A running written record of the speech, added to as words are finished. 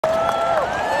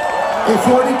In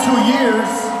 42 years,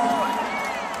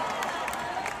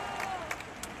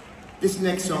 this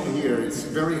next song here, it's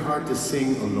very hard to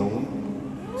sing alone.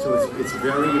 So it's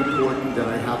very important that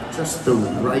I have just the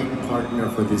right partner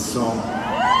for this song.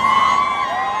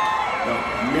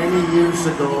 Now, many years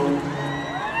ago,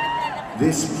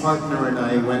 this partner and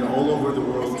I went all over the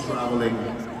world traveling,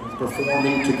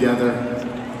 performing together.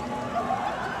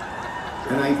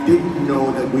 And I didn't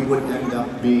know that we would end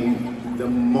up being the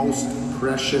most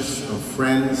precious of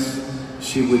friends.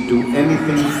 She would do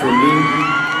anything for me,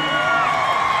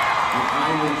 and I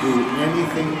would do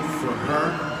anything for her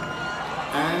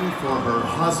and for her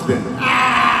husband.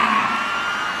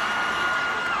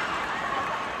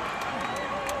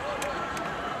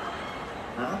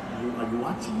 Huh? Are you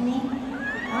watching me?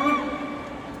 Huh?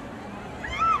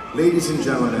 Ladies and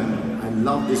gentlemen, I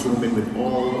love this woman with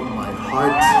all my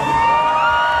heart.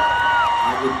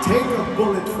 I would take a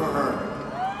bullet for her.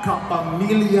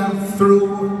 Kapamilya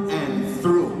through and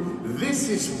through. This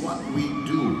is what we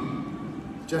do.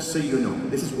 Just so you know,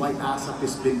 this is why ASAP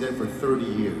has been there for 30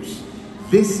 years.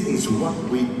 This is what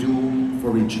we do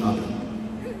for each other.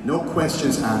 No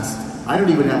questions asked. I don't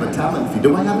even have a talent fee.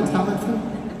 Do I have a talent fee?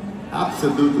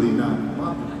 Absolutely not.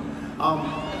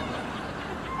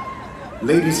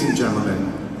 Ladies and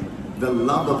gentlemen, the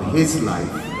love of his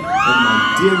life and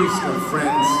my dearest of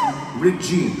friends,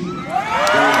 Regine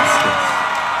Velasquez.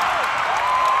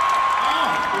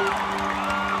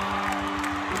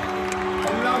 I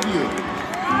love you.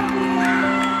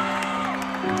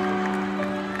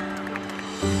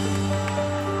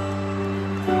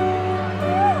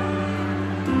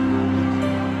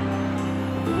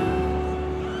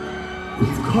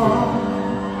 We've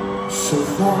come so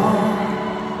far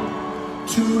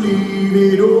to leave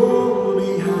it all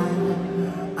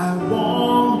behind. I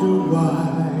wonder why.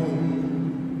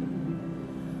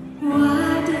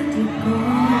 Why did you go?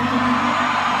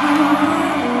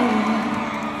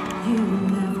 You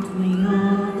left me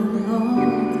all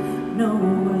alone. No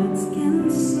words can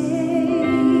say.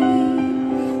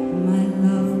 My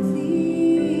love,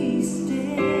 please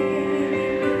stay.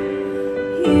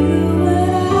 You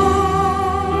and I,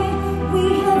 we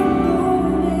have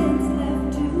moments left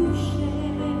to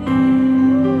share.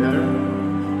 Better?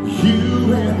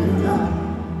 You and I,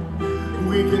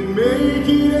 we can make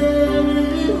it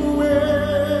anywhere.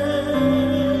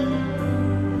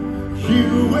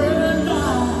 You and I,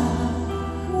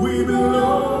 we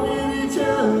belong in each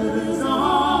other's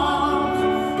arms.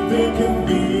 There can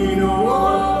be no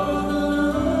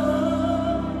other.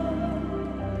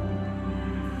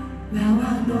 Now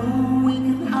I know we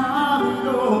can have it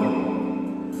all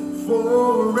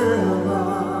forever.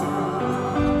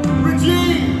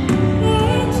 Regine!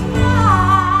 Each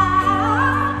night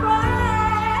I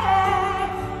pray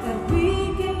that we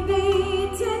can be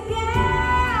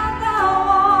together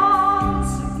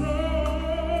once again.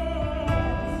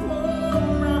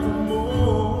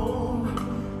 Forevermore,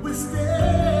 we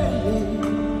stay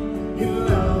in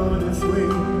love this way,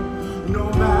 no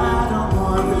matter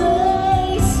what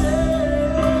they say.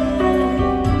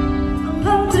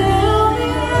 Until the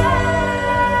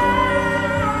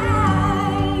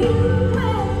end, you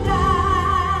and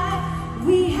I,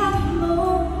 we have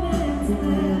moments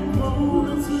left.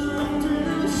 Moments left to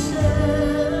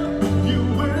share. You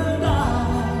and I,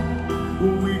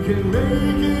 we can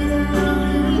make it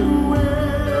anywhere.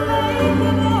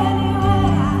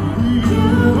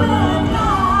 You and I,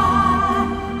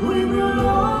 we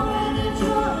belong in each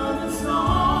other's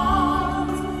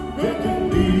arms. There can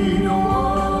be no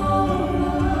other.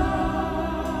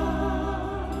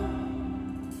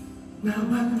 Now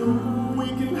I know we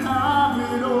can have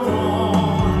it all.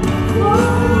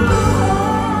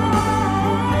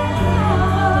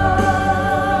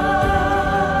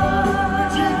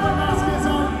 Regine Velasquez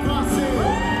on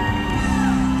concert.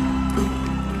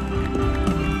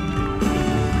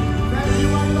 Thank you,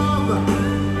 my love.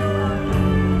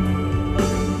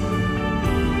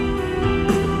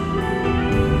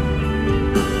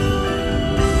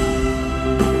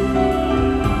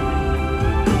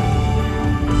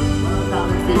 Well,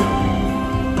 talent fee.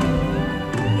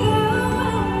 You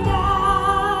and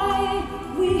I,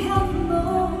 we have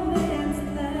moments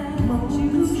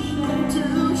left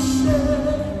to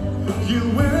share. You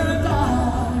and I,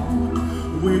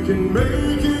 we can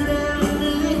make it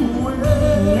anywhere.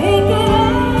 Make it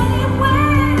anywhere.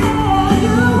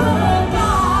 You and I,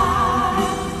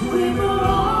 We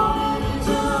belong in each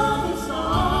other's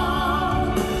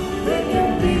arms. There can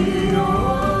be no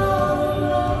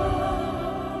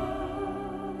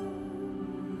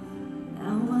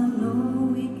now I know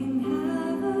we can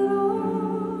have it all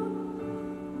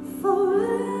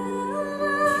forever.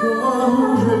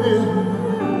 forever.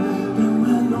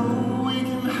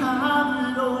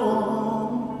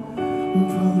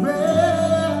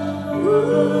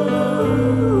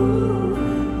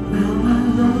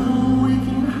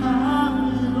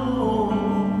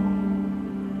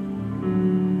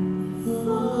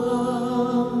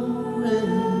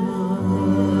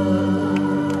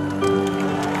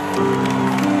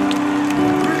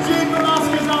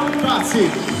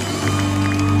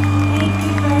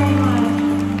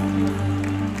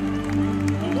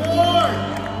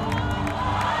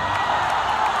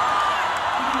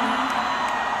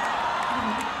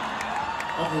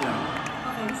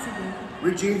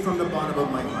 from the bottom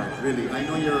of my heart, really. I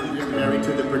know you're married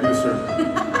to the producer,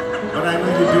 but I know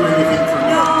you do anything for me.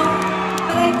 No,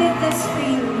 but I did this for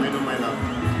you. I know, my love.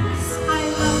 I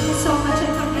love you so much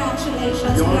and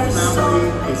congratulations. Your We are family so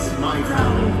is my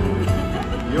family.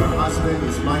 Your husband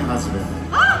is my husband.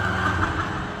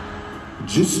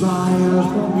 Just smile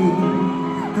for me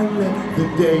and let the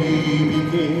day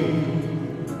begin.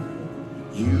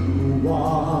 You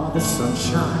are the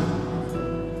sunshine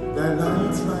that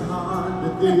lights my heart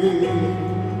within.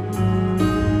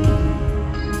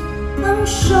 I'm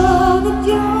sure that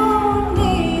you're an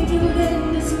angel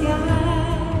in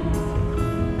disguise.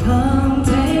 Come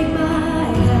take my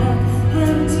hand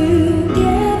and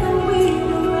together we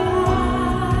will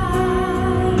ride.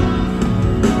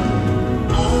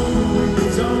 All the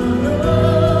ways of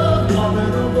love, all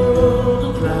that the world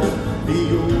will cry, the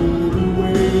only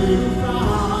way to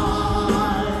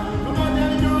fly. Come on,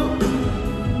 Daddy girl.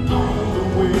 All the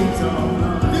ways of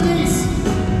love. Denise.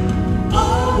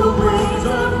 All the ways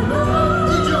of love,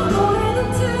 only the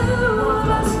two of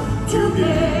us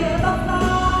together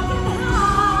flying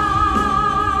high,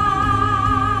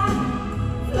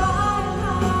 flying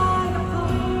high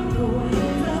upon the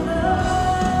wings of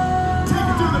love. Take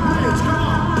it to the bridge, come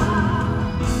on.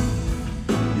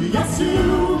 Yes, you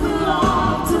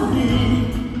belong to me,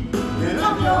 and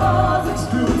I'm yours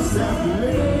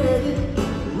exclusively.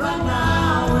 Right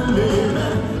now we live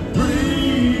and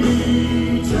breathe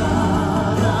each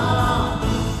other.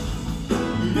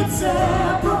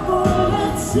 Inseparable,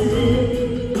 let's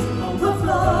see. We're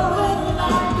flowing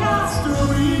like a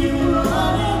stream,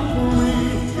 running free,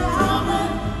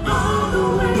 traveling all the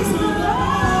ways of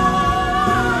love.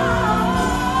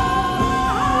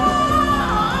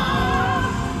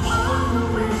 All the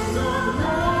ways of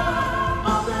love,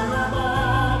 up and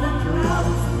above the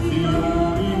clouds, the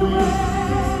only way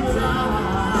to fly.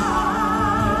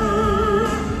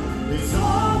 It's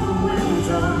all the ways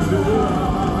of love.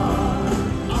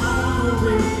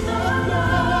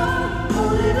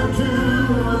 Only the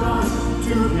two of us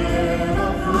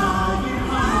together flying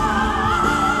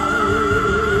high.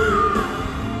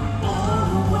 All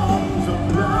the ways of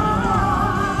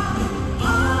love,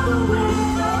 all the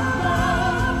ways of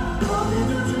love. Only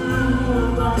the two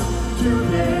of us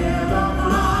together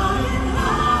flying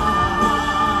high.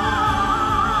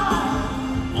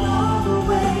 All the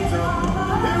ways of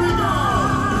love. Here we go.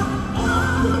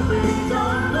 All the ways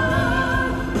of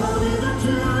love. Only the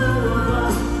two of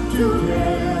us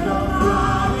together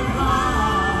flying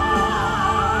high,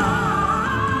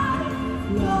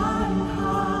 flying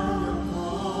high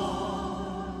upon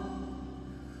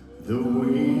the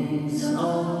wings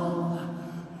of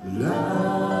love.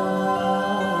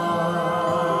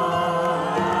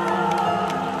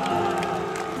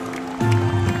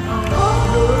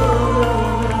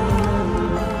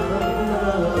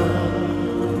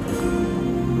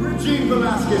 Regine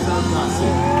Velasquez on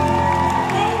classic.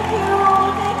 Thank you,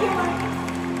 Mark.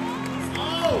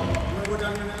 Oh, we're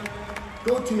done here now.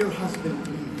 Go to your husband,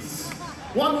 please.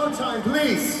 One more time,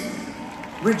 please.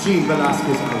 Regine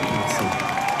Velasquez on classic.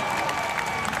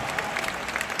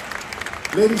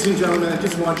 Ladies and gentlemen, I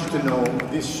just want you to know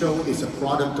this show is a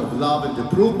product of love, and to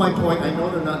prove my point, I know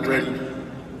they're not ready.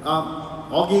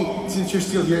 Augie, since you're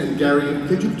still here, and Gary,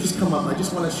 could you just come up? I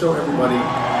just want to show everybody.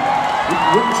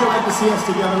 Wouldn't you like to see us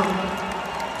together?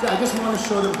 Yeah, I just want to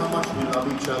show them how much we love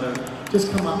each other.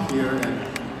 Just come up here, and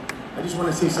I just want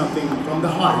to say something from the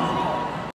heart.